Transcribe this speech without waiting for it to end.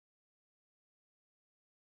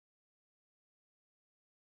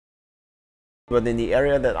But in the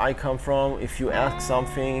area that I come from, if you ask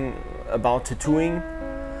something about tattooing,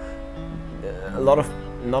 a lot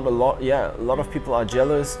of people are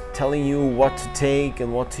jealous, telling you what to take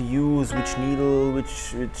and what to use, which needle,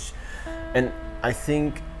 and I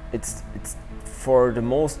think it's for the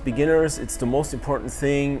most beginners, it's the most important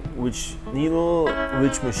thing, which needle,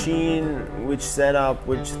 which machine, which setup,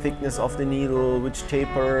 which thickness of the needle, which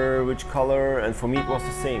taper, which color. And for me it was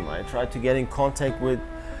the same. I tried to get in contact with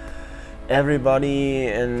everybody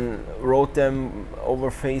and wrote them over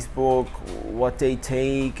Facebook what they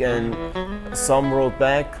take, and some wrote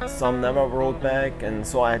back, some never wrote back, and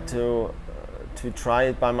so I had to try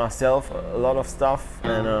it by myself, a lot of stuff,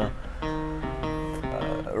 and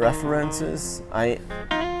references.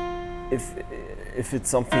 If it's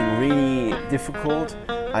something really difficult,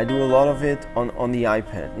 I do a lot of it on the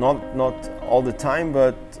iPad. Not all the time,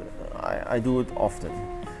 but I do it often.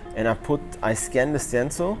 And I scan the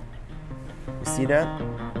stencil. You see that?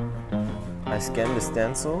 I scan the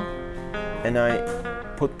stencil and I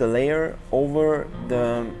put the layer over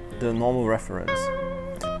the normal reference.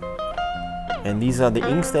 And these are the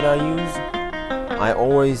inks that I use. I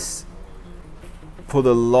always put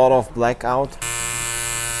a lot of black out.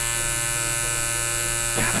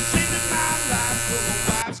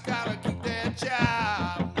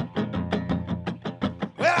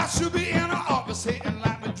 Well, I should be in an office hating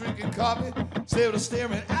like me drinking coffee, instead of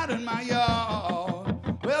staring out in my yard.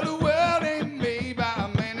 Well, the world ain't made by a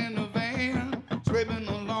man in a van, scraping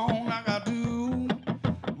along like I do.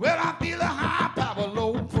 Well, I feel a high power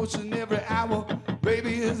load pushing every hour.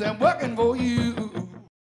 Baby, is that working for you?